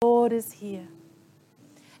Lord is here.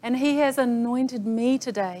 And He has anointed me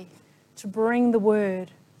today to bring the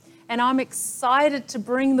word. And I'm excited to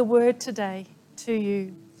bring the word today to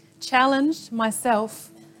you. Challenged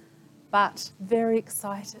myself, but very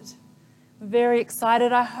excited. Very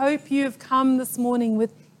excited. I hope you have come this morning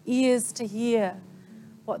with ears to hear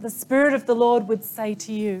what the Spirit of the Lord would say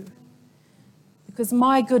to you. Because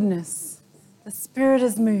my goodness, the Spirit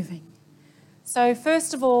is moving. So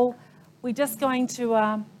first of all, we're just going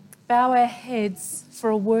to bow our heads for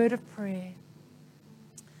a word of prayer.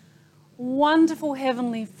 Wonderful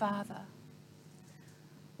Heavenly Father,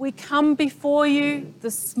 we come before you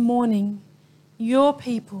this morning, your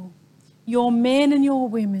people, your men and your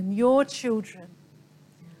women, your children.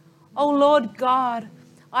 Oh Lord God,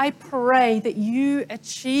 I pray that you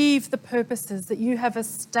achieve the purposes that you have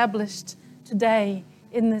established today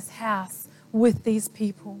in this house with these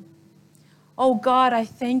people. Oh God, I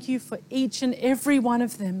thank you for each and every one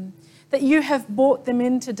of them, that you have brought them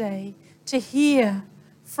in today to hear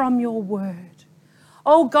from your word.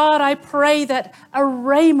 Oh God, I pray that a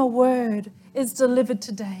rhema word is delivered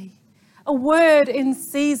today. A word in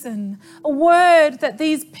season, a word that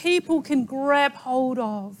these people can grab hold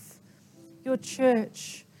of. Your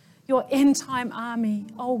church, your end time army.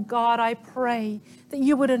 Oh God, I pray that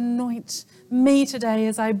you would anoint me today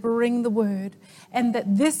as I bring the word, and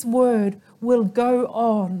that this word will go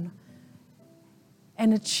on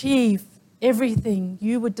and achieve everything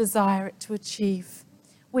you would desire it to achieve.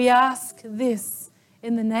 We ask this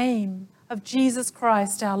in the name of Jesus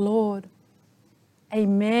Christ our Lord.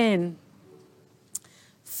 Amen.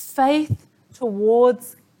 Faith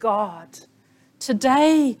towards God.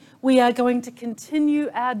 Today we are going to continue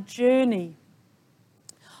our journey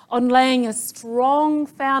on laying a strong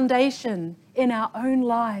foundation in our own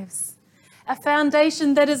lives. A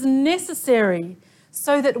foundation that is necessary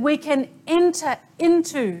so that we can enter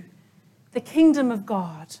into the kingdom of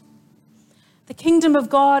God. The kingdom of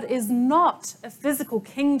God is not a physical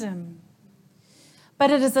kingdom, but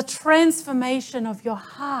it is a transformation of your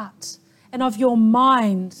heart and of your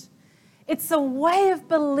mind. It's a way of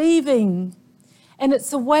believing, and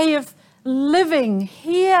it's a way of living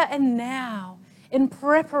here and now in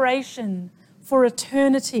preparation for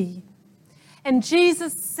eternity. And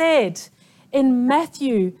Jesus said in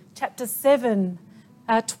Matthew chapter 7,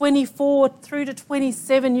 24 through to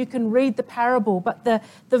 27, you can read the parable, but the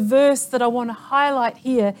verse that I want to highlight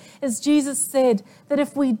here is Jesus said that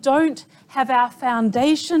if we don't have our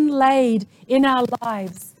foundation laid in our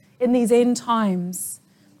lives in these end times,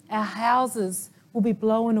 our houses will be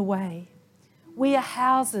blown away. We are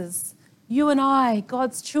houses. You and I,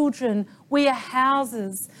 God's children, we are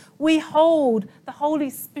houses. We hold the Holy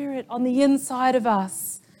Spirit on the inside of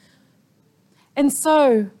us. And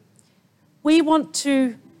so we want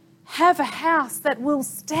to have a house that will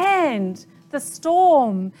stand the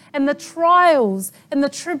storm and the trials and the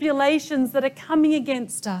tribulations that are coming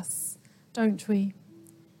against us, don't we?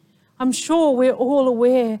 I'm sure we're all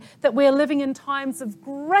aware that we're living in times of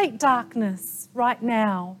great darkness right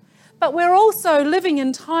now, but we're also living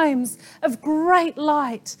in times of great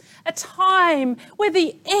light, a time where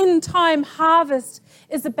the end time harvest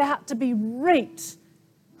is about to be reaped.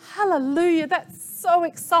 Hallelujah, that's so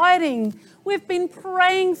exciting. We've been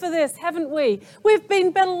praying for this, haven't we? We've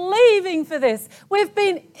been believing for this. We've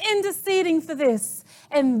been interceding for this.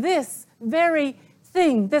 And this very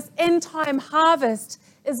thing, this end time harvest,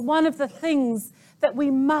 is one of the things that we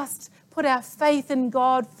must put our faith in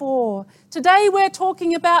God for. Today we're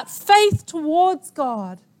talking about faith towards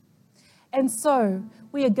God. And so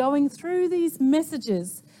we are going through these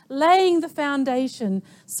messages, laying the foundation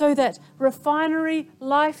so that Refinery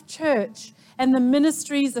Life Church and the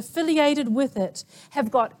ministries affiliated with it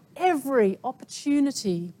have got every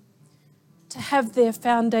opportunity to have their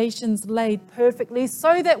foundations laid perfectly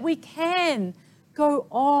so that we can go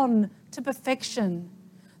on to perfection.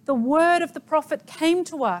 The word of the prophet came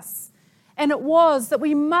to us, and it was that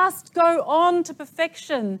we must go on to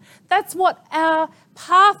perfection. That's what our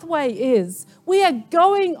pathway is. We are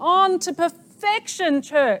going on to perfection,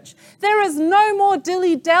 church. There is no more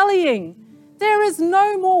dilly-dallying. There is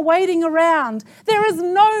no more waiting around. There is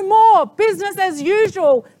no more business as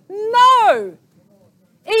usual. No!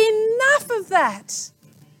 Enough of that.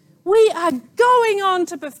 We are going on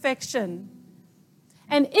to perfection.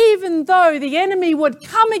 And even though the enemy would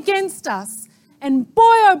come against us, and boy,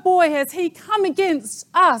 oh boy, has he come against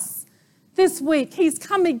us this week. He's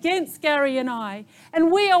come against Gary and I.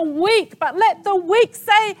 And we are weak, but let the weak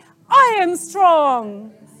say, I am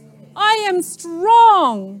strong. I am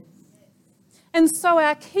strong. And so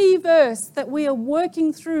our key verse that we are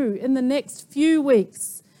working through in the next few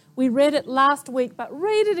weeks We read it last week, but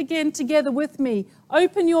read it again together with me.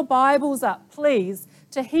 Open your Bibles up, please,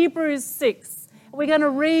 to Hebrews 6. We're going to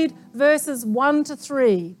read verses 1 to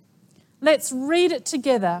 3. Let's read it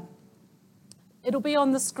together. It'll be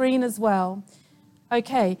on the screen as well.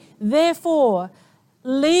 Okay, therefore,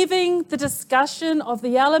 leaving the discussion of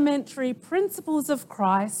the elementary principles of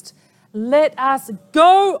Christ, let us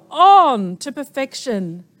go on to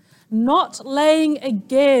perfection, not laying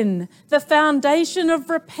again the foundation of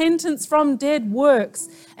repentance from dead works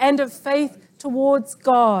and of faith towards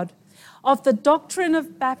God, of the doctrine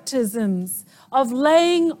of baptisms, of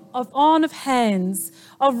laying on of hands,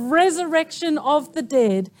 of resurrection of the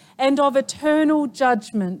dead, and of eternal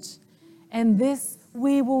judgment. And this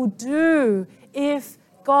we will do if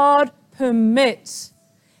God permit.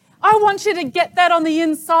 I want you to get that on the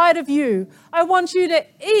inside of you. I want you to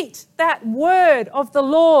eat that word of the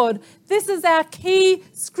Lord. This is our key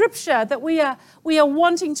scripture that we are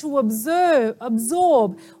wanting to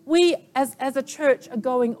absorb. We as a church are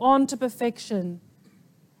going on to perfection.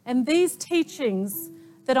 And these teachings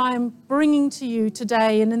that I am bringing to you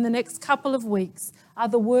today and in the next couple of weeks are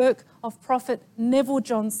the work of Prophet Neville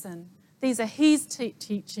Johnson. These are his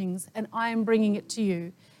teachings, and I am bringing it to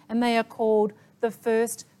you. And they are called the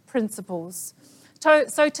first principles.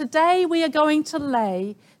 So today we are going to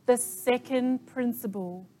lay the second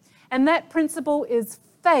principle. And that principle is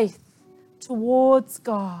faith towards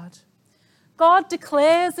God. God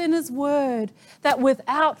declares in his word that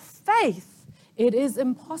without faith, it is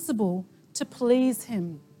impossible to please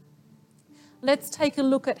him. Let's take a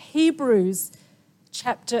look at Hebrews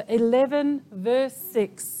chapter 11, verse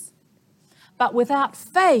 6. But without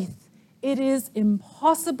faith, it is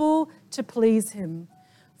impossible to please him.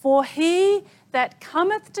 For he that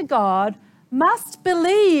cometh to God must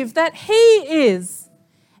believe that he is,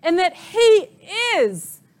 and that he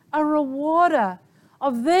is a rewarder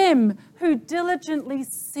of them who diligently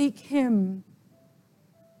seek him.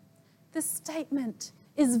 This statement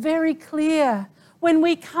is very clear. When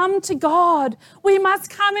we come to God, we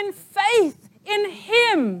must come in faith in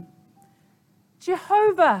him.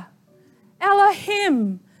 Jehovah,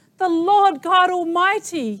 Elohim, the Lord God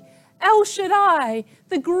Almighty, El Shaddai,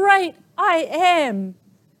 the great I am.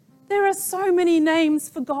 There are so many names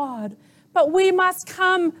for God, but we must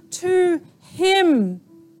come to him,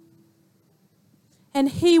 and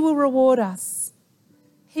he will reward us.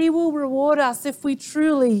 He will reward us if we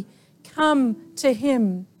truly come to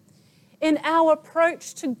him. In our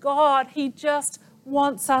approach to God, he just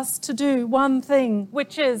wants us to do one thing,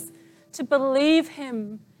 which is to believe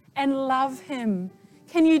him and love him.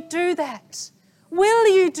 Can you do that?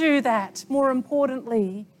 Will you do that, more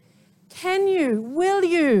importantly? Can you? Will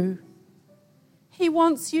you? He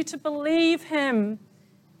wants you to believe him.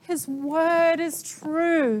 His word is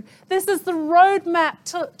true. This is the roadmap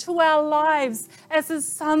to our lives as his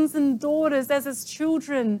sons and daughters, as his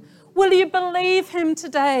children. Will you believe him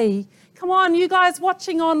today? Come on, you guys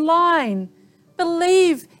watching online.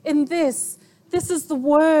 Believe in this. This is the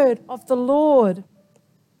word of the Lord.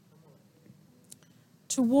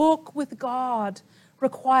 To walk with God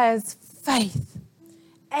requires faith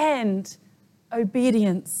and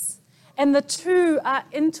obedience. And the two are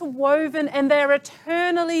interwoven and they're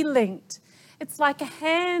eternally linked. It's like a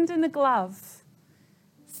hand in a glove.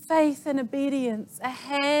 Faith and obedience, a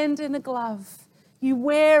hand in a glove. You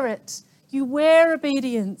wear it. You wear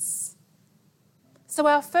obedience. So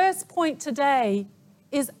our first point today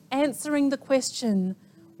is answering the question,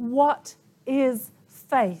 what is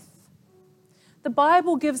faith? The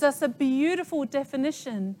Bible gives us a beautiful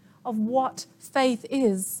definition of what faith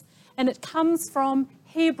is, and it comes from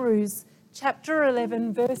Hebrews chapter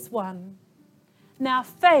 11, verse 1. Now,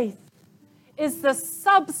 faith is the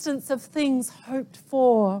substance of things hoped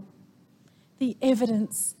for, the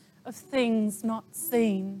evidence of things not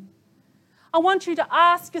seen. I want you to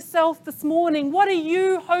ask yourself this morning, what are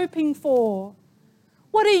you hoping for?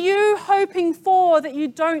 What are you hoping for that you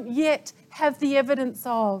don't yet have the evidence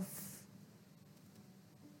of?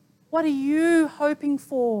 What are you hoping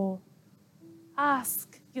for?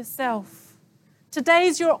 Ask yourself.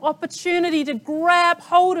 Today's your opportunity to grab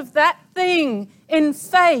hold of that thing in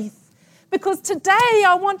faith. Because today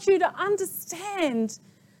I want you to understand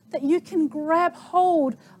that you can grab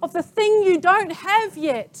hold of the thing you don't have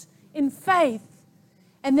yet in faith,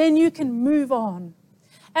 and then you can move on.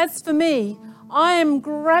 As for me, I am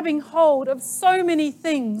grabbing hold of so many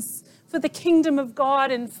things for the kingdom of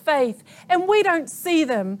God in faith, and we don't see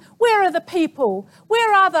them. Where are the people?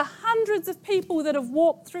 Where are the hundreds of people that have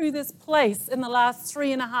walked through this place in the last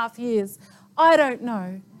 3.5 years? I don't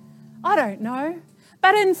know.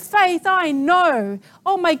 But in faith, I know,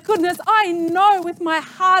 oh my goodness, I know with my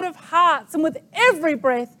heart of hearts and with every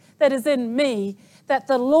breath that is in me that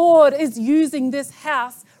the Lord is using this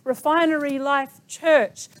house, Refinery Life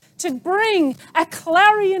Church, to bring a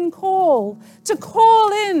clarion call, to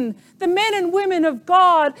call in the men and women of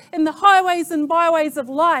God in the highways and byways of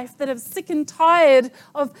life that are sick and tired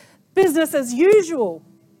of business as usual.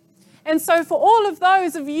 And so for all of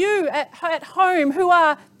those of you at home who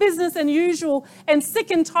are business as usual and sick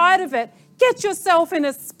and tired of it, get yourself in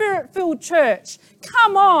a spirit-filled church.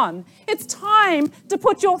 Come on. It's time to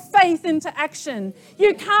put your faith into action.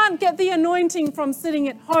 You can't get the anointing from sitting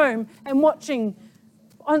at home and watching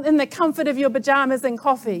in the comfort of your pajamas and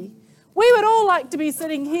coffee. We would all like to be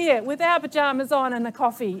sitting here with our pajamas on and a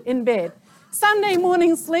coffee in bed. Sunday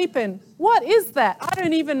morning sleeping. What is that? I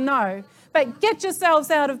don't even know. But get yourselves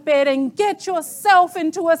out of bed and get yourself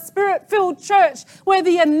into a spirit-filled church where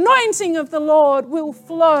the anointing of the Lord will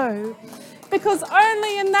flow. Because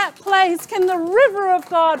only in that place can the river of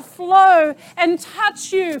God flow and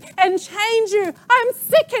touch you and change you. I'm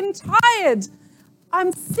sick and tired.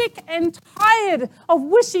 I'm sick and tired of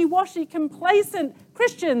wishy-washy, complacent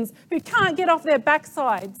Christians who can't get off their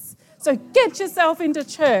backsides. So get yourself into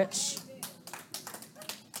church.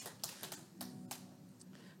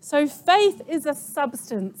 So faith is a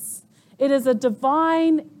substance. It is a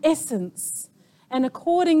divine essence. And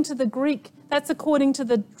according to the Greek, that's according to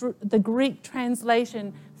the Greek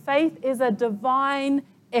translation, faith is a divine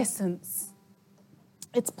essence.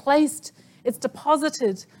 It's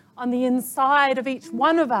deposited on the inside of each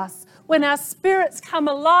one of us when our spirits come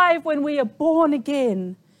alive, when we are born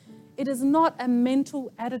again. It is not a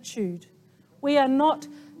mental attitude. We are not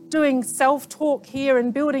doing self-talk here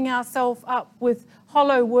and building ourselves up with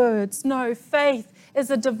hollow words. No, faith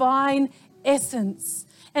is a divine essence,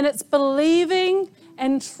 and it's believing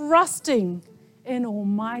and trusting in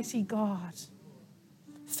Almighty God.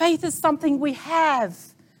 Faith is something we have.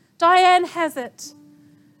 Diane has it.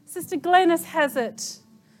 Sister Glennis has it.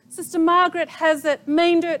 Sister Margaret has it.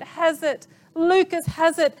 Meindert has it. Lucas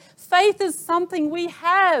has it. Faith is something we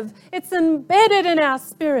have. It's embedded in our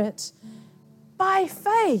spirit. By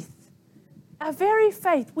faith, our very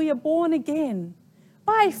faith, we are born again.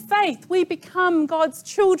 By faith, we become God's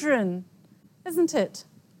children, isn't it?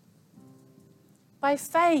 By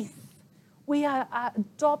faith, we are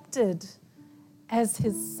adopted as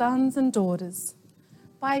His sons and daughters.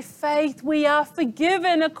 By faith, we are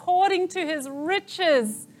forgiven according to His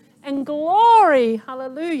riches and glory.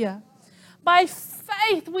 Hallelujah. By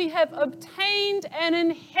faith, we have obtained an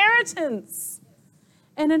inheritance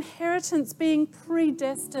being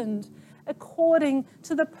predestined according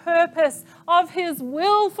to the purpose of His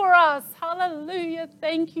will for us. Hallelujah.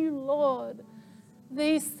 Thank you, Lord.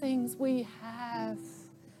 These things we have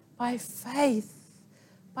by faith.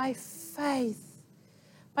 By faith.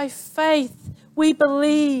 By faith, we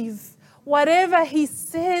believe whatever He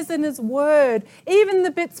says in His word, even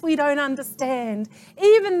the bits we don't understand,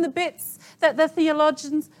 even the bits that the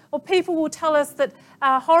theologians or people will tell us that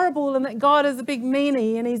are horrible and that God is a big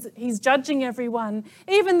meanie and He's judging everyone,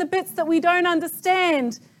 even the bits that we don't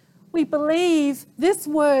understand, we believe this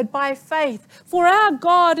word by faith. For our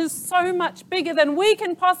God is so much bigger than we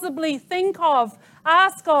can possibly think of,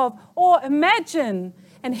 ask of, or imagine.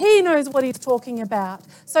 And He knows what He's talking about.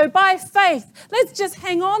 So by faith, let's just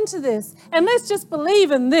hang on to this and let's just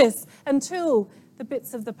believe in this until the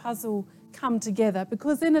bits of the puzzle come together,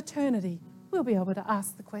 because in eternity, we'll be able to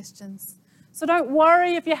ask the questions. So don't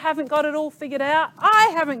worry if you haven't got it all figured out.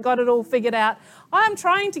 I haven't got it all figured out. I'm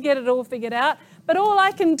trying to get it all figured out, but all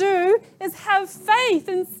I can do is have faith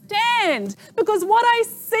and stand, because what I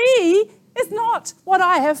see is not what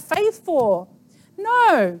I have faith for.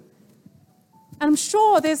 No. And I'm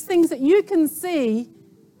sure there's things that you can see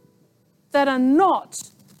that are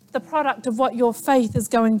not the product of what your faith is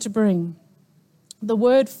going to bring. The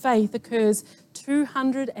word faith occurs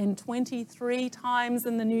 223 times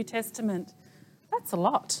in the New Testament. That's a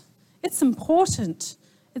lot. It's important.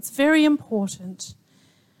 It's very important.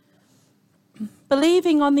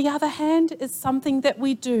 Believing, on the other hand, is something that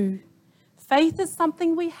we do. Faith is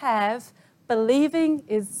something we have. Believing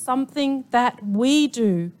is something that we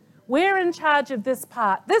do. We're in charge of this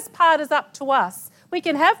part. This part is up to us. We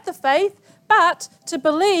can have the faith, but to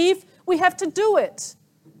believe, we have to do it.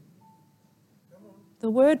 The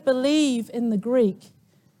word believe in the Greek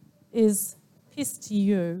is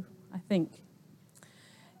pisteuo, I think.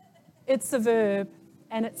 It's a verb,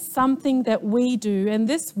 and it's something that we do. And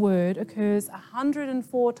this word occurs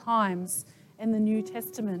 104 times in the New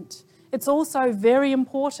Testament. It's also very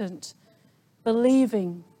important.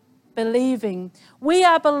 Believing. We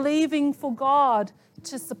are believing for God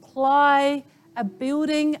to supply a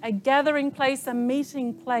building, a gathering place, a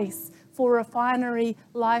meeting place for Refinery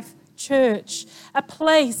Life Church, a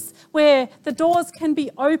place where the doors can be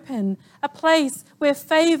open, a place where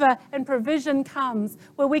favor and provision comes,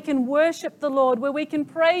 where we can worship the Lord, where we can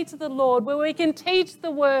pray to the Lord, where we can teach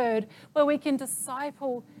the word, where we can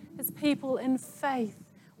disciple his people in faith.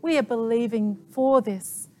 We are believing for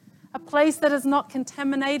this, a place that is not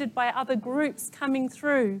contaminated by other groups coming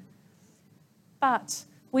through. But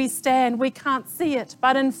we stand, we can't see it,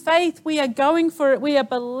 but in faith we are going for it, we are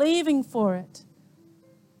believing for it.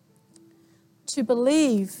 To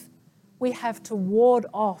believe, we have to ward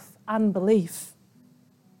off unbelief.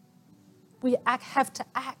 We have to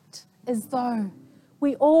act as though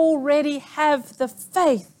we already have the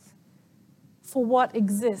faith for what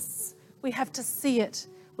exists. We have to see it,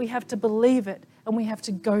 we have to believe it, and we have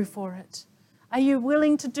to go for it. Are you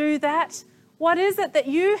willing to do that? What is it that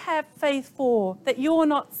you have faith for that you're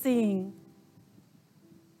not seeing?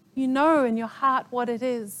 You know in your heart what it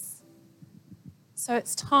is. So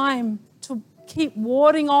it's time to keep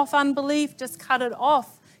warding off unbelief, just cut it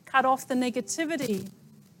off, cut off the negativity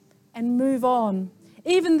and move on.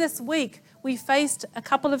 Even this week, we faced a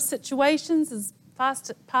couple of situations as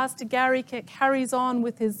Pastor Gary carries on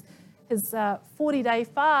with his 40-day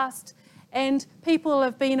fast, and people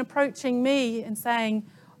have been approaching me and saying,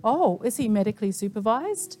 oh, is he medically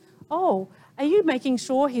supervised? Oh, are you making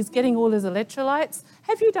sure he's getting all his electrolytes?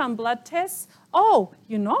 Have you done blood tests? Oh,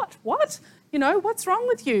 you're not? What? What's wrong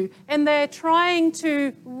with you? And they're trying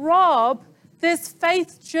to rob this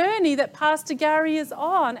faith journey that Pastor Gary is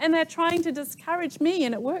on, and they're trying to discourage me,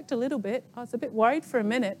 and it worked a little bit. I was a bit worried for a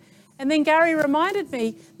minute. And then Gary reminded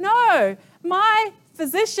me, no, my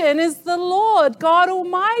physician is the Lord God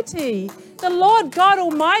Almighty. The Lord God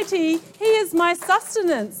Almighty, he is my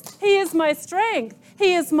sustenance. He is my strength.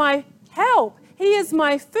 He is my help. He is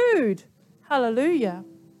my food. Hallelujah.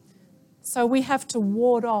 So we have to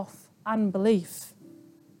ward off unbelief.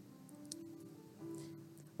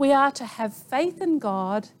 We are to have faith in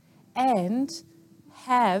God and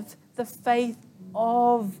have the faith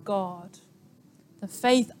of God. The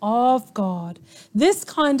faith of God. This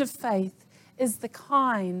kind of faith is the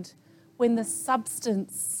kind when the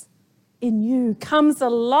substance in you comes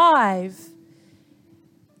alive.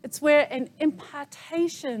 It's where an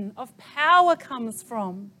impartation of power comes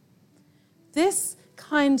from. This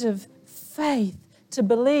kind of faith to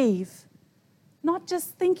believe, not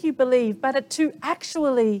just think you believe, but to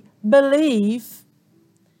actually believe,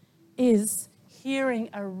 is hearing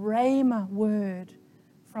a rhema word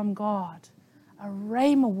from God. A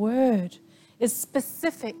rhema word is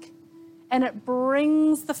specific and it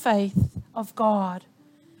brings the faith of God.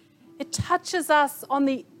 It touches us on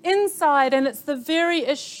the inside, and it's the very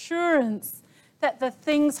assurance that the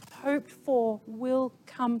things hoped for will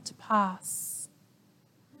come to pass.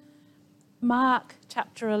 Mark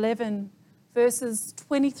chapter 11, verses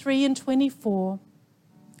 23 and 24.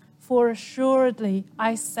 For assuredly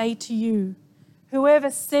I say to you, whoever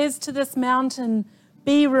says to this mountain,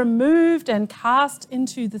 be removed and cast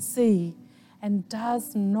into the sea, and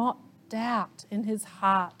does not doubt in his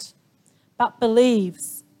heart, but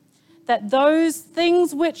believes that those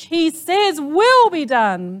things which he says will be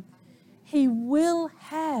done, he will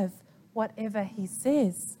have whatever he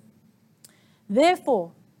says.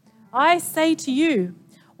 Therefore, I say to you,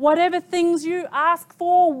 whatever things you ask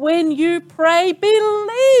for when you pray,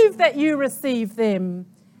 believe that you receive them,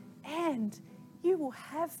 and you will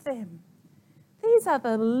have them. These are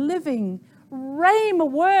the living rhema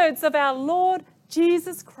words of our Lord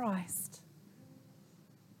Jesus Christ.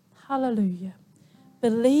 Hallelujah.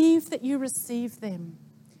 Believe that you receive them,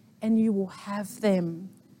 and you will have them.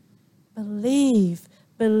 Believe,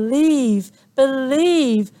 believe,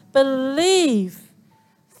 believe, believe.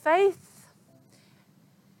 Faith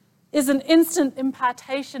is an instant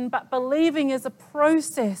impartation, but believing is a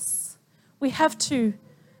process. We have to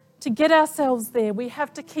get ourselves there. We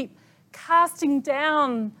have to keep casting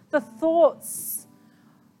down the thoughts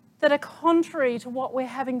that are contrary to what we're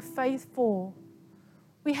having faith for.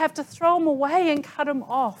 We have to throw them away and cut them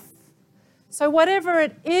off. So whatever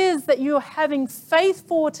it is that you're having faith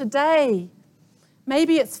for today,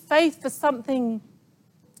 maybe it's faith for something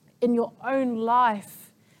in your own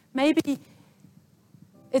life. Maybe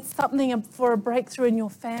it's something for a breakthrough in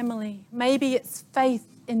your family. Maybe it's faith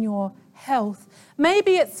in your health.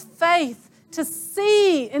 Maybe it's faith to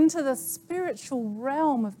see into the spiritual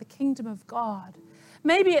realm of the kingdom of God.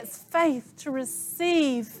 Maybe it's faith to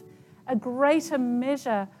receive a greater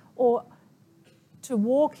measure or to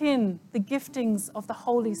walk in the giftings of the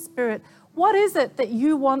Holy Spirit. What is it that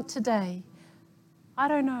you want today? I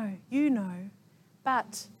don't know. You know.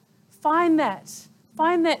 But find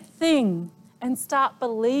that thing and start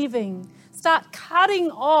believing. Start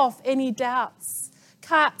cutting off any doubts.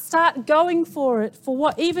 Start going for it, for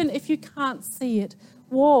what, even if you can't see it.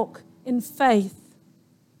 Walk in faith.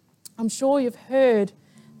 I'm sure you've heard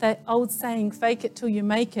that old saying, fake it till you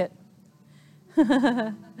make it.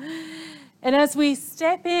 And as we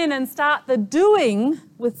step in and start the doing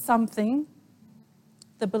with something,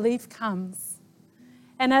 the belief comes.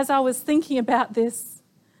 And as I was thinking about this,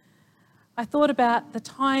 I thought about the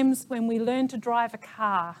times when we learned to drive a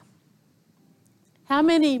car. How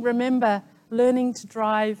many remember learning to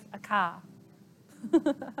drive a car?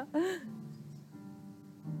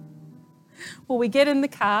 Well, we get in the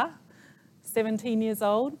car, 17 years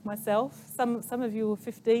old, myself. Some of you were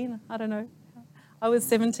 15, I don't know. I was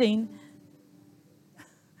 17.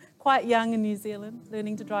 Quite young in New Zealand,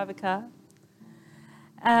 learning to drive a car.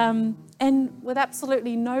 And with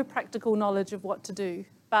absolutely no practical knowledge of what to do.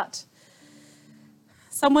 But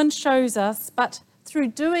someone shows us, but through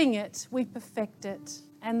doing it, we perfect it.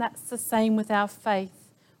 And that's the same with our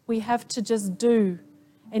faith. We have to just do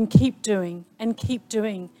and keep doing and keep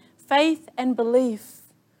doing. Faith and belief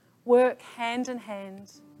work hand in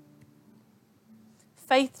hand.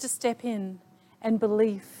 Faith to step in and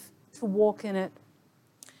belief to walk in it.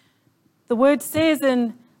 The word says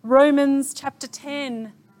in Romans chapter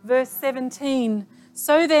 10, verse 17,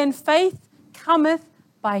 so then faith cometh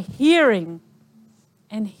by hearing,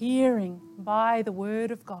 and hearing by the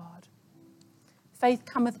word of God. Faith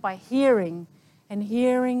cometh by hearing, and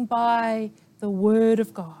hearing by the word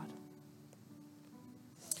of God.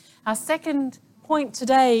 Our second point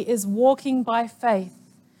today is walking by faith.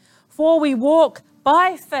 For we walk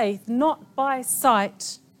by faith, not by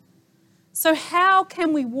sight. So how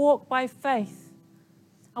can we walk by faith?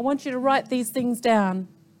 I want you to write these things down.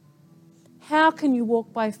 How can you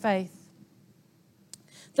walk by faith?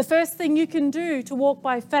 The first thing you can do to walk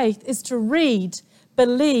by faith is to read,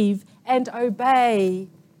 believe, and obey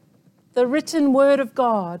the written word of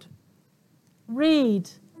God. Read,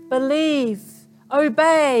 believe,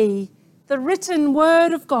 obey the written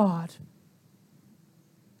word of God.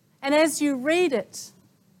 And as you read it,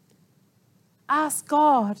 ask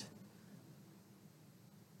God.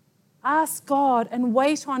 Ask God and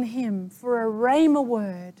wait on Him for a rhema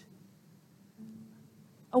word.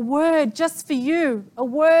 A word just for you. A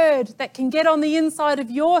word that can get on the inside of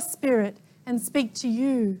your spirit and speak to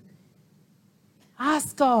you.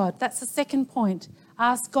 Ask God. That's the second point.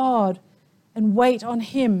 Ask God and wait on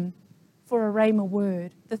Him for a rhema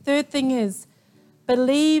word. The third thing is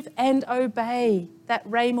believe and obey that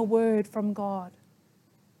rhema word from God.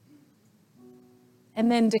 And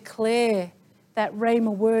then declare that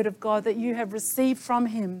rhema word of God that you have received from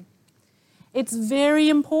Him. It's very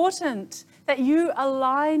important that you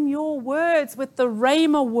align your words with the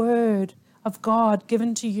rhema word of God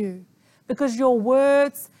given to you, because your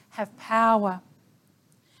words have power.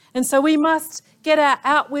 And so we must get our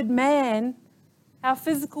outward man, our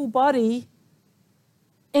physical body,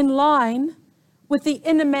 in line with the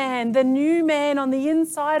inner man, the new man on the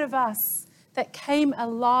inside of us that came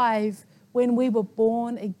alive when we were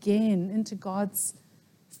born again into God's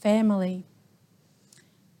family.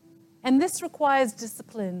 And this requires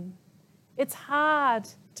discipline. It's hard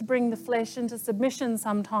to bring the flesh into submission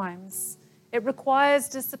sometimes. It requires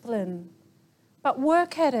discipline. But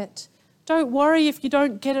work at it. Don't worry if you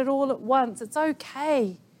don't get it all at once. It's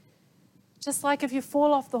okay. Just like if you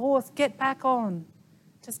fall off the horse, get back on.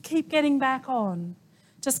 Just keep getting back on.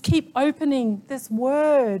 Just keep opening this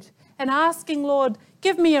word and asking, Lord,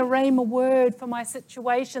 give me a rhema word for my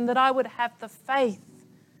situation, that I would have the faith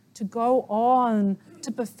to go on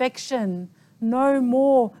to perfection. No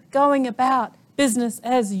more going about business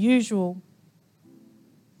as usual.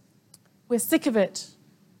 We're sick of it.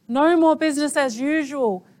 No more business as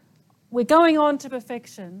usual. We're going on to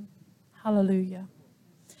perfection. Hallelujah.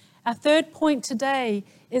 Our third point today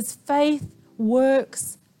is faith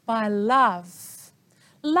works by love.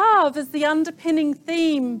 Love is the underpinning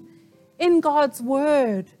theme in God's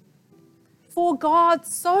word. For God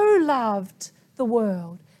so loved the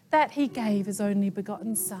world that He gave His only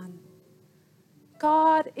begotten Son.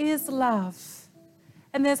 God is love.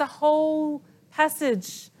 And there's a whole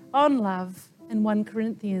passage on love in 1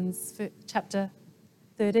 Corinthians chapter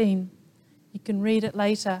 13. You can read it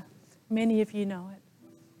later. Many of you know it.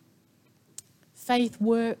 Faith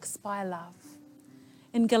works by love.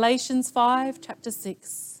 In Galatians 5, chapter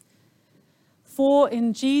 6, for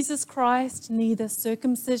in Jesus Christ neither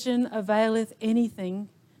circumcision availeth anything,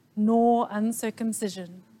 nor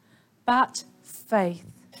uncircumcision, but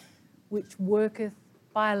faith which worketh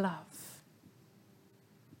by love.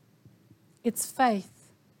 It's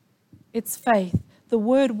faith. It's faith. The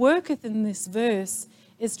word worketh in this verse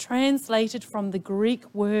is translated from the Greek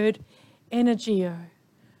word energio,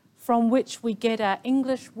 from which we get our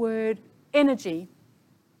English word energy.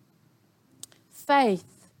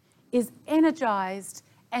 Faith is energized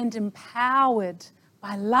and empowered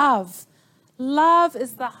by love. Love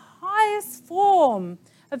is the highest form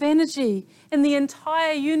of energy in the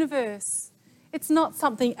entire universe. It's not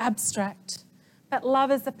something abstract, but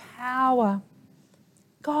love is a power.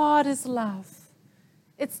 God is love.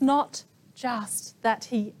 It's not just that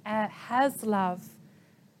He has love,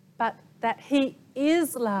 but that He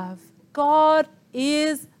is love. God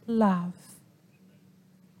is love.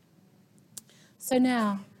 So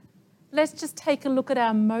now, let's just take a look at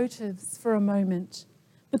our motives for a moment,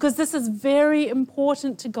 because this is very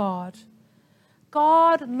important to God.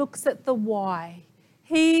 God looks at the why.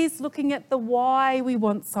 He's looking at the why we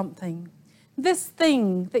want something. This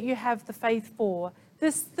thing that you have the faith for,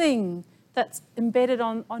 this thing that's embedded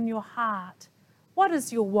on your heart. What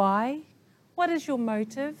is your why? What is your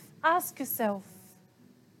motive? Ask yourself,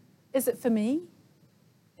 is it for me?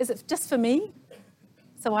 Is it just for me?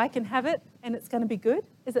 So I can have it and it's going to be good?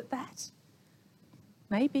 Is it that?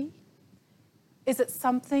 Maybe. Is it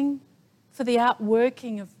something for the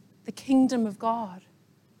outworking of the kingdom of God?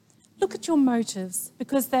 Look at your motives,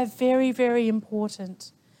 because they're very, very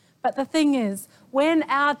important. But the thing is, when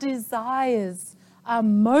our desires are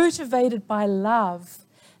motivated by love,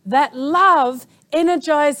 that love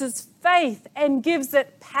energizes faith and gives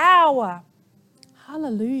it power.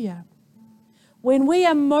 Hallelujah. When we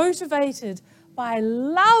are motivated by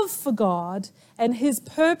love for God and His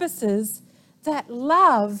purposes, that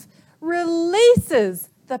love releases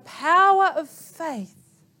the power of faith.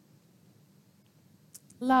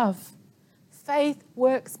 Love. Faith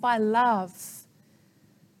works by love.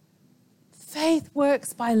 Faith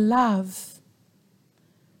works by love.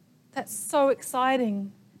 That's so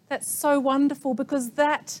exciting. That's so wonderful, because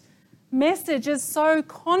that message is so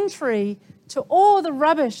contrary to all the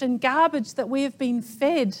rubbish and garbage that we have been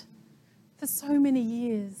fed for so many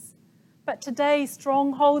years. But today,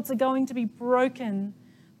 strongholds are going to be broken,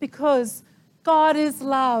 because God is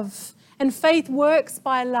love and faith works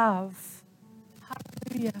by love.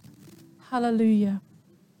 Hallelujah. Hallelujah.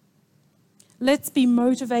 Let's be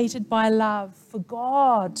motivated by love for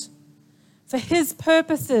God, for His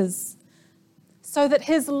purposes, so that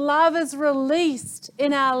His love is released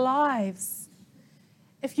in our lives.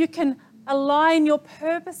 If you can align your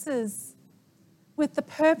purposes with the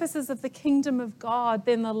purposes of the kingdom of God,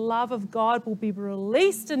 then the love of God will be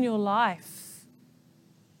released in your life.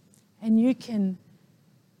 And you can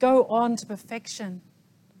go on to perfection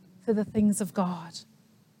for the things of God.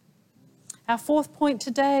 Our fourth point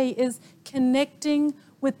today is connecting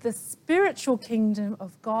with the spiritual kingdom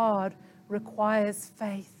of God requires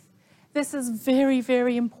faith. This is very,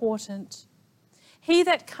 very important. He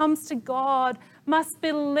that comes to God must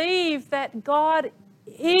believe that God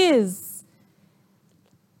is,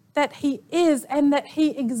 that He is, and that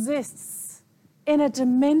He exists in a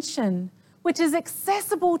dimension which is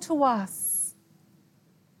accessible to us.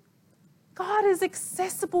 God is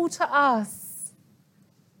accessible to us.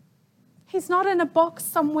 He's not in a box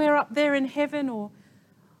somewhere up there in heaven or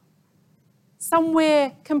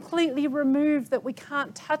somewhere completely removed that we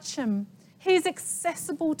can't touch Him. He's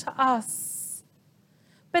accessible to us.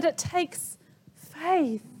 But it takes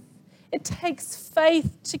faith. It takes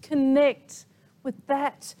faith to connect with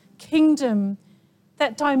that kingdom,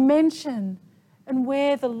 that dimension, and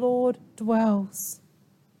where the Lord dwells.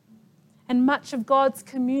 And much of God's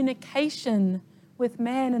communication with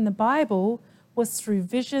man in the Bible was through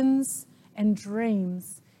visions and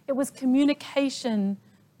dreams. It was communication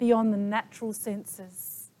beyond the natural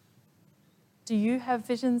senses. Do you have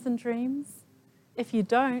visions and dreams? If you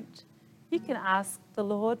don't, you can ask the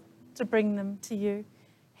Lord to bring them to you.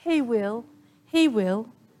 He will. He will.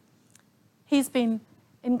 He's been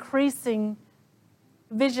increasing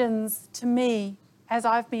visions to me as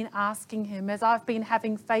I've been asking Him, as I've been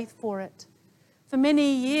having faith for it. For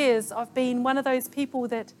many years, I've been one of those people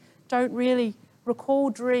that don't really recall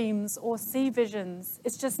dreams or see visions.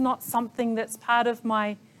 It's just not something that's part of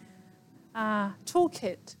my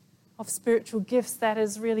toolkit of spiritual gifts that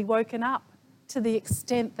has really woken up to the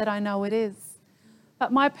extent that I know it is.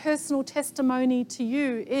 But my personal testimony to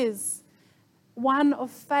you is one of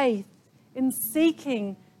faith in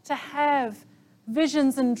seeking to have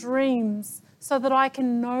visions and dreams so that I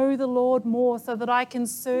can know the Lord more, so that I can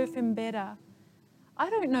serve Him better. I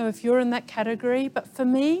don't know if you're in that category, but for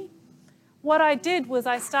me, what I did was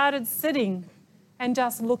I started sitting and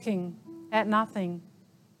just looking at nothing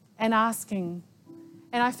and asking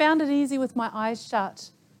And I found it easy with my eyes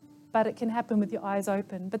shut, but it can happen with your eyes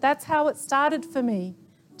open. But that's how it started for me,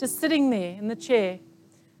 just sitting there in the chair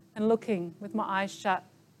and looking with my eyes shut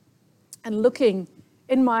and looking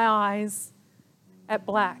in my eyes at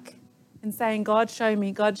black and saying, God, show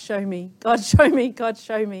me, God, show me, God, show me, God,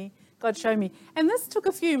 show me, God, show me. And this took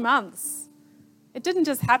a few months. It didn't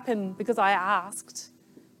just happen because I asked,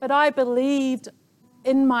 but I believed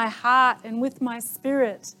in my heart and with my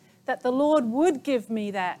spirit that the Lord would give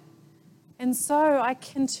me that. And so I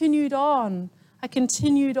continued on. I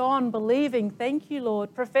continued on believing, thank you,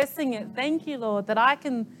 Lord, professing it. Thank you, Lord, that I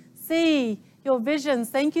can see your visions.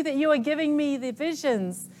 Thank you that you are giving me the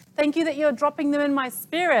visions. Thank you that you're dropping them in my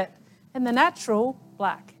spirit, in the natural,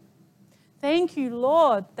 black. Thank you,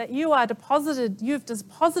 Lord, that you've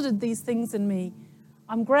deposited these things in me.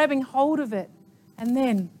 I'm grabbing hold of it. And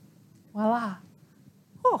then, voila.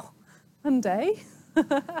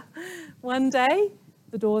 One day,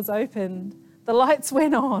 the doors opened. The lights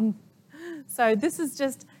went on. So this is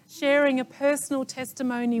just sharing a personal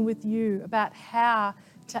testimony with you about how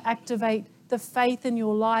to activate the faith in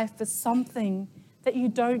your life for something that you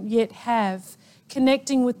don't yet have,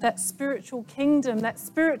 connecting with that spiritual kingdom, that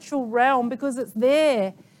spiritual realm, because it's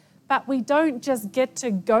there. But we don't just get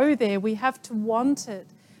to go there. We have to want it.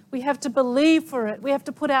 We have to believe for it. We have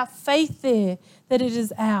to put our faith there that it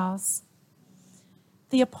is ours.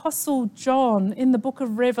 The Apostle John in the book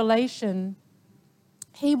of Revelation,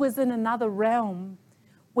 he was in another realm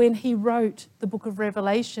when he wrote the book of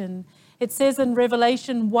Revelation. It says in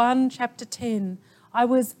Revelation 1, chapter 10, I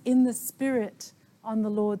was in the Spirit on the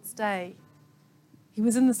Lord's day. He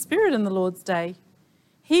was in the Spirit on the Lord's day.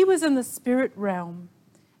 He was in the Spirit realm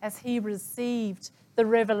as he received the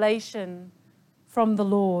revelation from the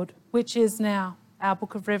Lord, which is now our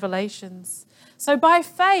book of Revelations. So by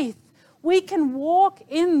faith, we can walk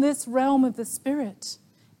in this realm of the Spirit,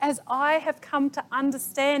 as I have come to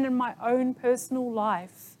understand in my own personal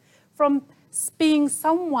life, from being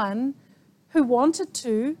someone who wanted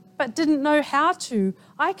to but didn't know how to.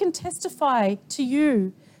 I can testify to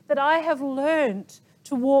you that I have learned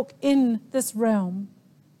to walk in this realm.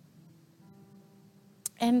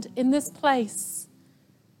 And in this place,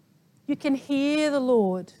 you can hear the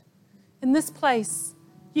Lord. In this place,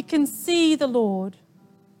 you can see the Lord,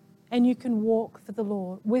 and you can walk for the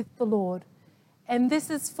Lord, with the Lord. And this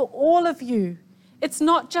is for all of you. It's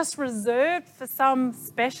not just reserved for some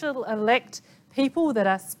special elect people that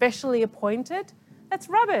are specially appointed. That's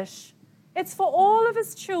rubbish. It's for all of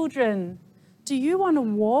his children. Do you want to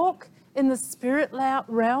walk in the spirit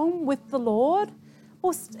realm with the Lord?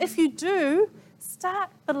 Well, if you do,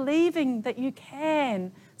 start believing that you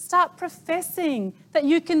can. Start professing that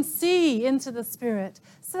you can see into the Spirit.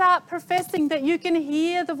 Start professing that you can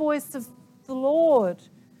hear the voice of the Lord,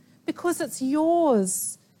 because it's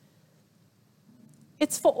yours.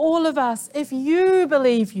 It's for all of us. If you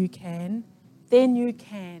believe you can, then you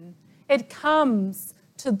can. It comes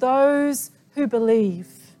to those who believe.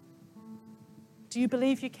 Do you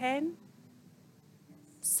believe you can?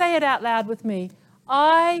 Say it out loud with me.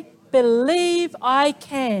 I believe I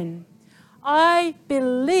can. I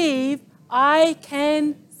believe I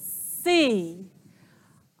can see.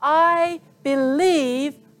 I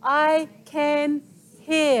believe I can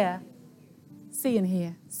hear. See and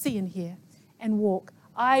hear, see and hear, and walk.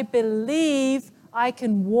 I believe I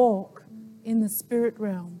can walk in the spirit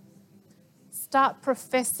realm. Start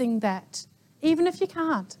professing that. Even if you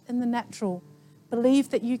can't in the natural, believe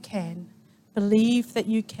that you can. Believe that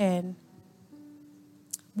you can.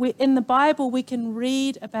 In the Bible, we can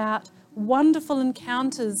read about wonderful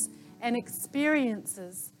encounters and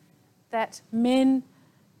experiences that men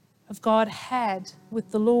of God had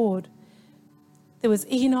with the Lord. There was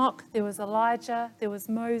Enoch, there was Elijah, there was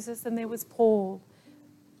Moses, and there was Paul.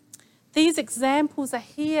 These examples are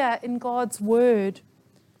here in God's word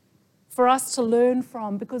for us to learn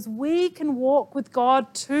from, because we can walk with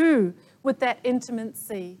God too with that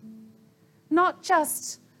intimacy. Not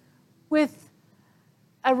just with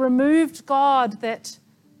a removed God that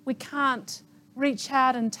we can't reach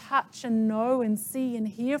out and touch and know and see and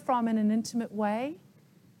hear from in an intimate way.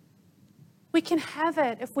 We can have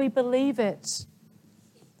it if we believe it.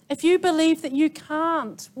 If you believe that you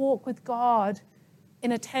can't walk with God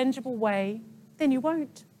in a tangible way, then you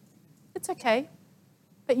won't. It's okay,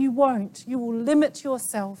 but you won't. You will limit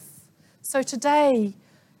yourself. So today,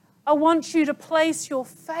 I want you to place your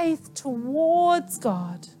faith towards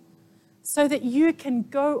God so that you can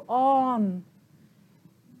go on.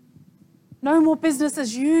 No more business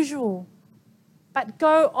as usual, but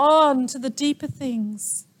go on to the deeper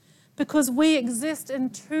things, because we exist in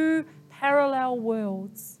two parallel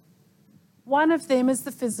worlds. One of them is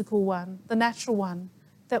the physical one, the natural one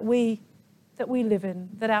that we live in,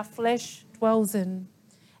 that our flesh dwells in,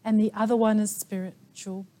 and the other one is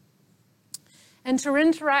spiritual. And to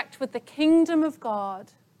interact with the kingdom of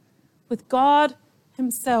God, with God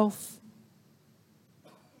Himself,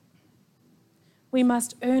 we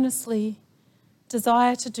must earnestly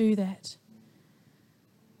desire to do that.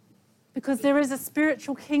 Because there is a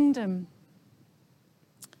spiritual kingdom.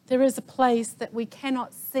 There is a place that we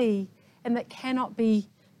cannot see and that cannot be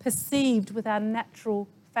perceived with our natural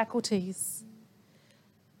faculties.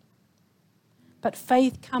 But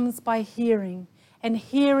faith comes by hearing, and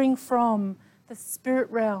hearing from the spirit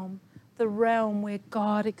realm, the realm where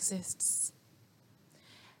God exists.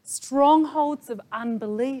 Strongholds of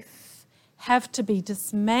unbelief have to be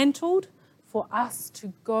dismantled for us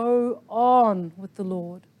to go on with the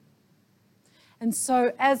Lord. And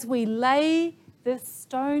so as we lay this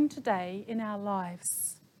stone today in our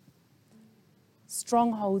lives,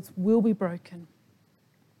 strongholds will be broken.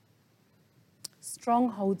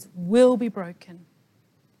 Strongholds will be broken.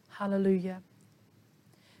 Hallelujah.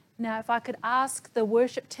 Now, if I could ask the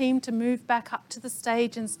worship team to move back up to the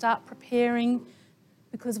stage and start preparing,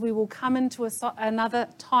 because we will come into another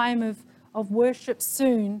time of worship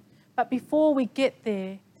soon. But before we get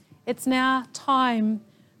there, it's now time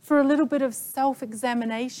for a little bit of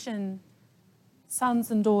self-examination,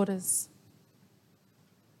 sons and daughters.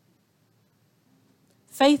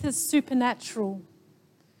 Faith is supernatural.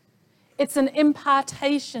 It's an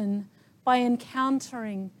impartation by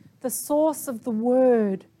encountering the source of the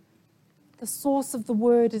Word. The source of the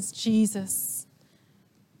Word is Jesus.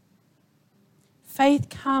 Faith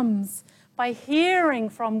comes by hearing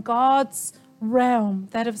from God's realm,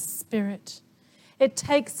 that of spirit. It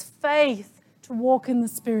takes faith to walk in the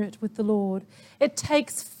Spirit with the Lord. It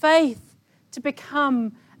takes faith to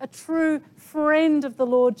become a true friend of the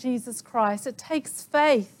Lord Jesus Christ. It takes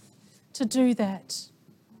faith to do that.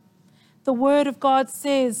 The Word of God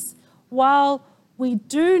says, while we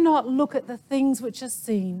do not look at the things which are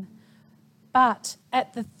seen, but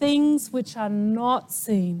at the things which are not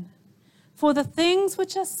seen. For the things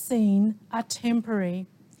which are seen are temporary,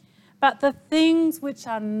 but the things which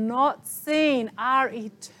are not seen are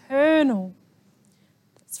eternal.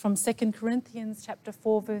 It's from 2 Corinthians chapter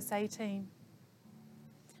 4, verse 18.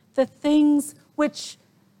 The things which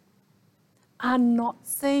are not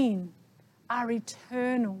seen are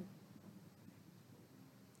eternal.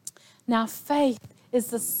 Now, faith is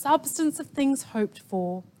the substance of things hoped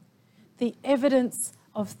for, the evidence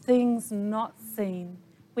of things not seen.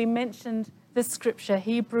 We mentioned this scripture,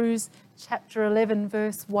 Hebrews chapter 11,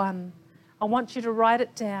 verse 1. I want you to write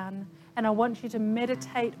it down, and I want you to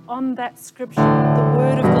meditate on that scripture, the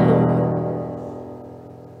word of the Lord,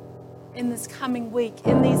 in this coming week,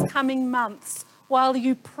 in these coming months, while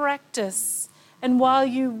you practice and while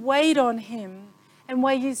you wait on Him and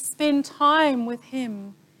while you spend time with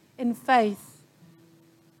Him in faith.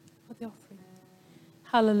 For the offering.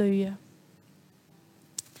 Hallelujah.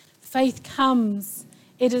 Faith comes.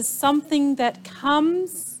 It is something that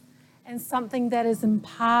comes and something that is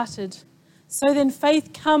imparted. So then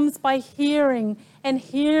faith comes by hearing, and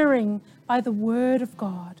hearing by the word of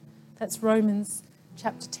God. That's Romans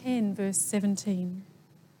chapter 10, verse 17.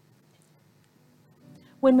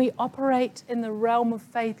 When we operate in the realm of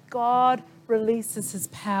faith, God releases His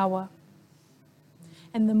power.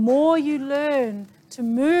 And the more you learn to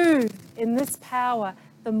move in this power,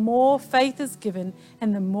 the more faith is given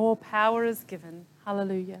and the more power is given.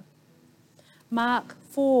 Hallelujah. Mark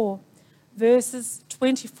 4, verses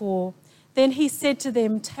 24. Then He said to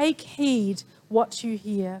them, take heed what you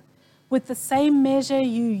hear. With the same measure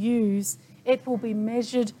you use, it will be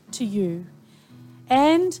measured to you.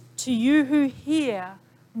 And to you who hear,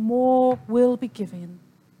 more will be given.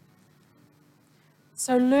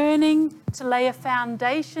 So learning to lay a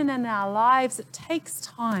foundation in our lives, it takes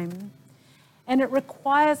time. And it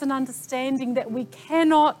requires an understanding that we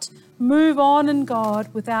cannot move on in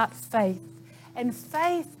God without faith. And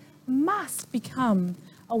faith must become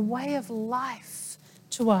a way of life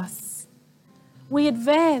to us. We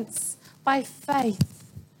advance by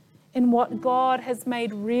faith in what God has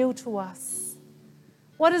made real to us.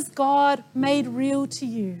 What has God made real to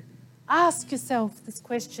you? Ask yourself this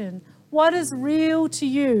question. What is real to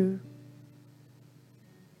you?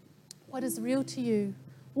 What is real to you?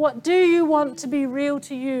 What do you want to be real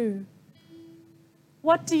to you?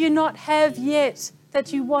 What do you not have yet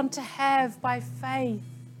that you want to have by faith?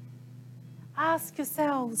 Ask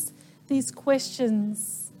yourselves these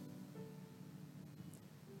questions.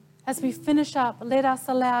 As we finish up, let us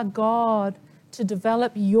allow God to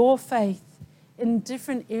develop your faith in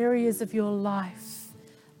different areas of your life.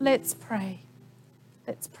 Let's pray.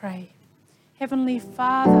 Let's pray. Heavenly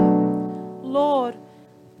Father, Lord,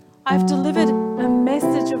 I've delivered a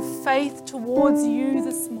message of faith towards you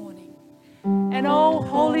this morning. And oh,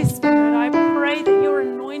 Holy Spirit, I pray that your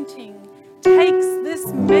anointing takes this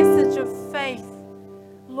message of faith,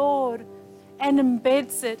 Lord, and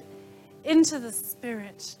embeds it into the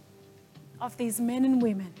spirit of these men and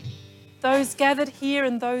women, those gathered here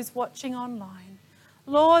and those watching online.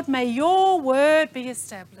 Lord, may your word be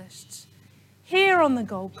established here on the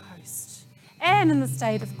Gold Coast and in the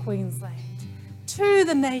state of Queensland, to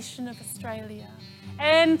the nation of Australia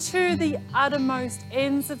and to the uttermost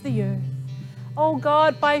ends of the earth. Oh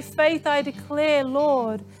God, by faith I declare,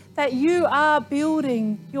 Lord, that you are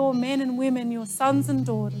building your men and women, your sons and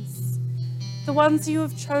daughters, the ones you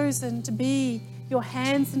have chosen to be your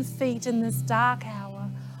hands and feet in this dark hour.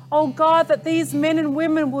 Oh God, that these men and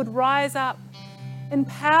women would rise up in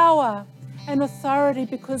power and authority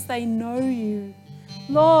because they know you.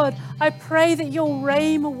 Lord, I pray that your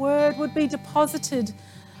rhema word would be deposited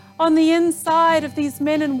on the inside of these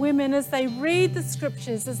men and women as they read the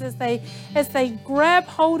scriptures, as they grab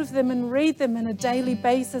hold of them and read them on a daily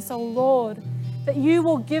basis, oh Lord, that you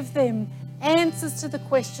will give them answers to the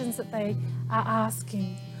questions that they are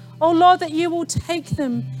asking. Oh Lord, that you will take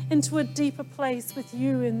them into a deeper place with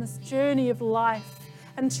you in this journey of life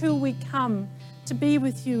until we come to be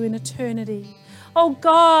with you in eternity. Oh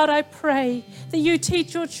God, I pray that you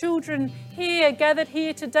teach your children here, gathered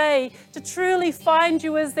here today, to truly find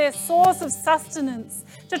you as their source of sustenance,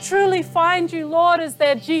 to truly find you, Lord, as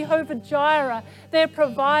their Jehovah Jireh, their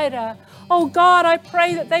provider. Oh God, I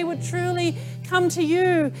pray that they would truly come to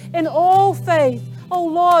you in all faith. Oh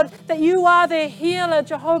Lord, that you are their healer,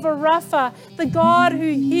 Jehovah Rapha, the God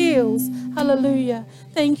who heals. Hallelujah.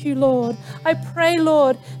 Thank you, Lord. I pray,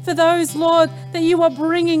 Lord, for those, Lord, that you are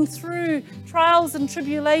bringing through trials and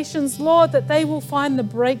tribulations, Lord, that they will find the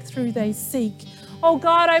breakthrough they seek. Oh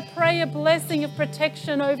God, I pray a blessing of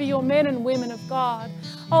protection over your men and women of God.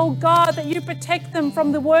 Oh God, that you protect them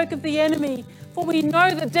from the work of the enemy. For we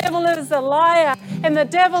know the devil is a liar and the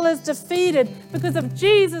devil is defeated because of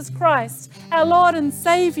Jesus Christ, our Lord and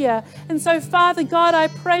Savior. And so, Father God, I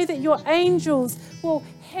pray that your angels will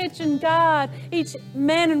hedge and guard each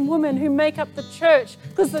man and woman who make up the church,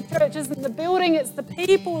 because the church isn't the building, it's the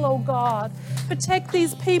people, oh God. Protect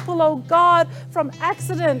these people, oh God, from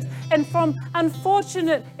accident and from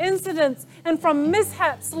unfortunate incidents and from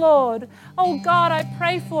mishaps, Lord. Oh God, I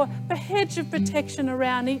pray for a hedge of protection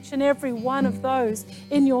around each and every one of those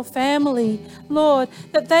in your family, Lord,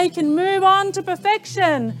 that they can move on to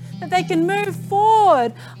perfection, that they can move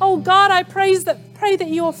forward. Oh God, I pray that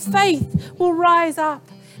your faith will rise up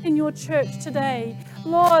in your church today.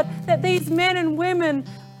 Lord, that these men and women,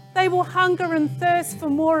 they will hunger and thirst for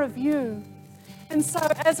more of you. And so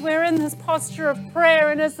as we're in this posture of prayer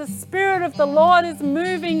and as the Spirit of the Lord is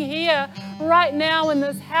moving here right now in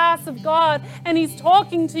this house of God and He's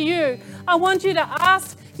talking to you, I want you to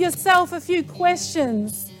ask yourself a few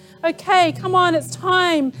questions. Okay, come on, it's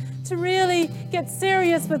time to really get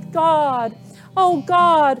serious with God. Oh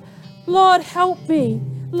God, Lord, help me.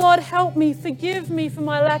 Lord, help me. Forgive me for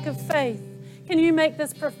my lack of faith. Can you make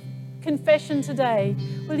this confession today?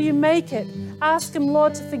 Will you make it? Ask Him,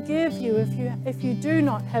 Lord, to forgive you if you do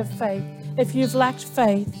not have faith, if you've lacked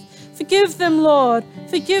faith. Forgive them, Lord.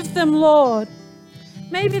 Forgive them, Lord.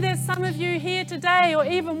 Maybe there's some of you here today or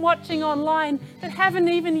even watching online that haven't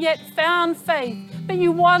even yet found faith, but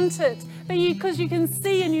you want it, because you can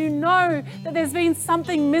see and you know that there's been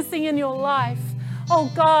something missing in your life. Oh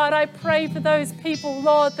God, I pray for those people,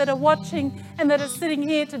 Lord, that are watching and that are sitting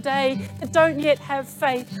here today that don't yet have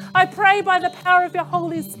faith. I pray by the power of your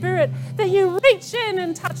Holy Spirit that you reach in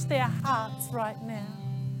and touch their hearts right now.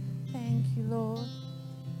 Thank you, Lord.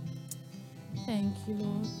 Thank you,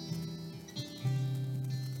 Lord.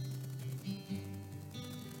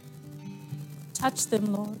 Touch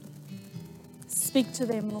them, Lord. Speak to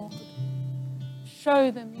them, Lord.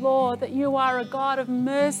 Show them, Lord, that you are a God of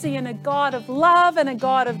mercy and a God of love and a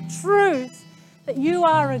God of truth, that you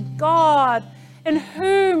are a God in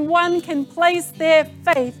whom one can place their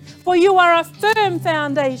faith, for you are a firm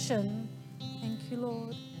foundation. Thank you,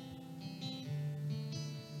 Lord.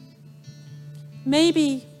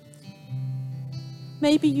 Maybe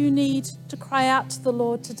you need to cry out to the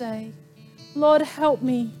Lord today. Lord, help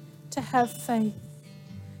me to have faith.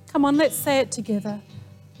 Come on, let's say it together.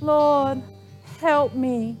 Lord, help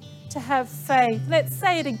me to have faith. Let's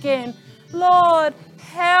say it again. Lord,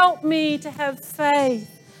 help me to have faith.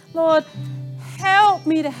 Lord, help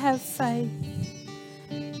me to have faith.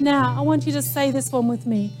 Now, I want you to say this one with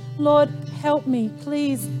me. Lord, help me.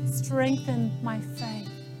 Please strengthen my faith.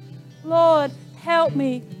 Lord, help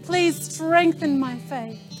me. Please strengthen my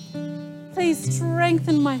faith. Please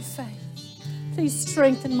strengthen my faith. Please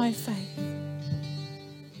strengthen my faith.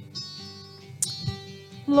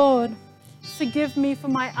 Lord, forgive me for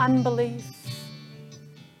my unbelief.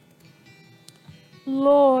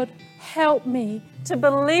 Lord, help me to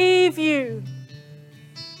believe you.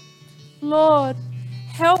 Lord,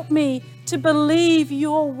 help me to believe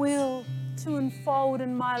your will to unfold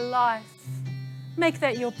in my life. Make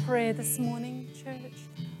that your prayer this morning, church.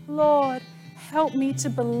 Lord, help me to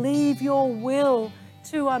believe your will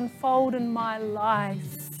to unfold in my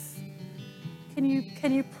life. Can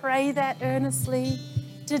you pray that earnestly?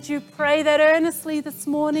 Did you pray that earnestly this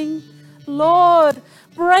morning? Lord,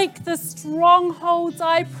 break the strongholds,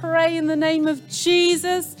 I pray, in the name of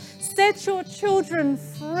Jesus. Set your children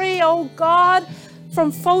free, oh God,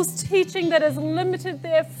 from false teaching that has limited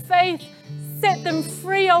their faith. Set them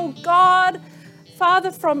free, oh God.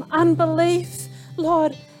 Father, from unbelief,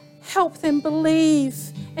 Lord, help them believe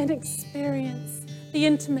and experience the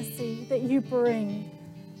intimacy that you bring.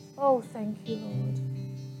 Oh, thank you, Lord.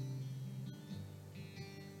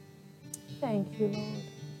 Thank you, Lord.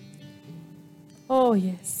 Oh,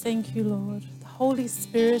 yes, thank you, Lord. The Holy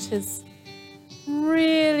Spirit is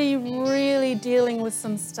really, really dealing with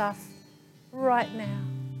some stuff right now.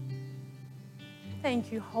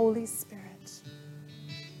 Thank you, Holy Spirit.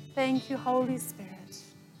 Thank you, Holy Spirit.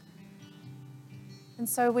 And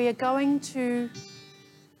so we are going to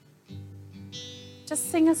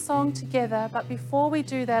just sing a song together, but before we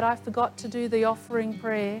do that, I forgot to do the offering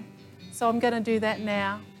prayer. So I'm going to do that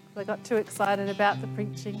now. I got too excited about the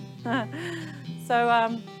preaching.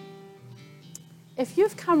 So if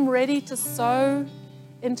you've come ready to sow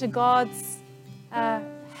into God's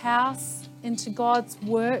house, into God's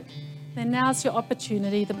work, then now's your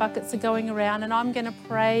opportunity. The buckets are going around and I'm going to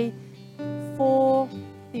pray for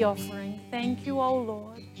the offering. Thank you, oh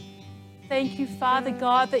Lord. Thank you, Father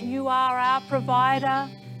God, that you are our provider.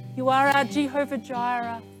 You are our Jehovah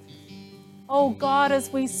Jireh. Oh God, as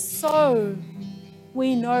we sow,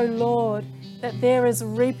 we know, Lord, that there is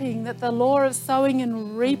reaping, that the law of sowing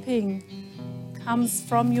and reaping comes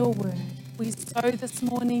from your word. We sow this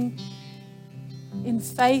morning in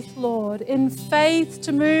faith, Lord, in faith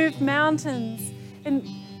to move mountains,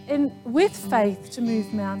 with faith to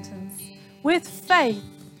move mountains, with faith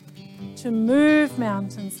to move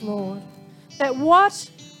mountains, Lord, that what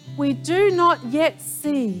we do not yet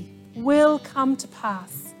see will come to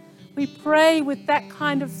pass. We pray with that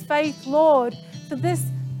kind of faith, Lord, for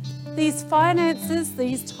these finances,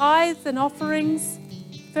 these tithes and offerings,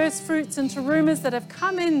 first fruits and terumas that have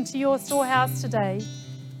come into your storehouse today.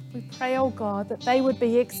 We pray, oh God, that they would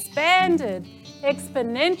be expanded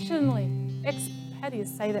exponentially. How do you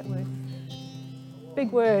say that word?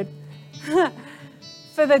 Big word.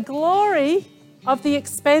 For the glory of the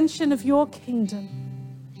expansion of your kingdom.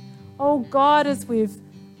 Oh God, as we've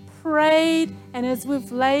prayed and as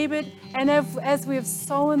we've labored and as we've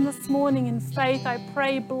sown this morning in faith, I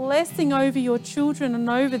pray blessing over your children and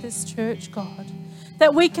over this church, God,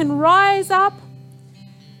 that we can rise up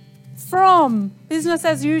from business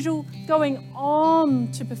as usual, going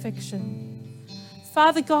on to perfection.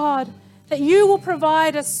 Father God, that you will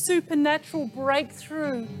provide a supernatural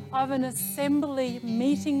breakthrough of an assembly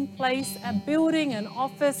meeting place, a building, an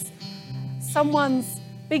office, someone's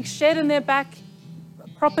big shed in their back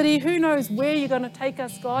property. Who knows where you're going to take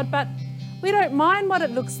us, God, but we don't mind what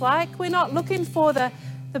it looks like. We're not looking for the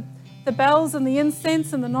bells and the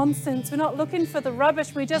incense and the nonsense. We're not looking for the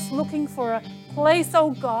rubbish. We're just looking for a place,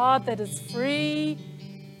 oh God, that is free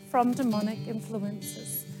from demonic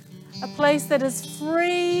influences. A place that is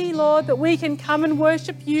free, Lord, that we can come and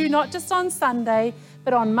worship you, not just on Sunday,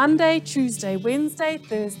 but on Monday, Tuesday, Wednesday,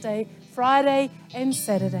 Thursday, Friday, and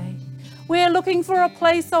Saturday. We're looking for a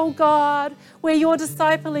place, oh God, where your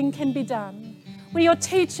discipling can be done, where your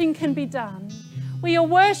teaching can be done, where your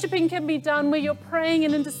worshiping can be done, where your praying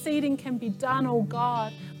and interceding can be done, oh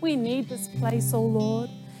God. We need this place, oh Lord.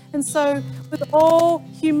 And so with all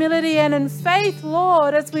humility and in faith,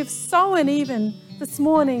 Lord, as we've sown even this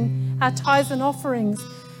morning, our tithes and offerings,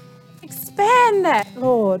 expand that,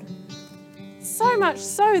 Lord, so much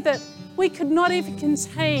so that we could not even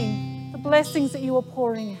contain the blessings that you are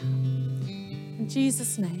pouring out. In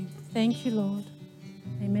Jesus' name, thank you, Lord.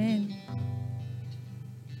 Amen.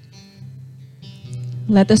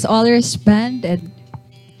 Let us all respond and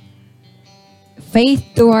faith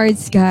towards God.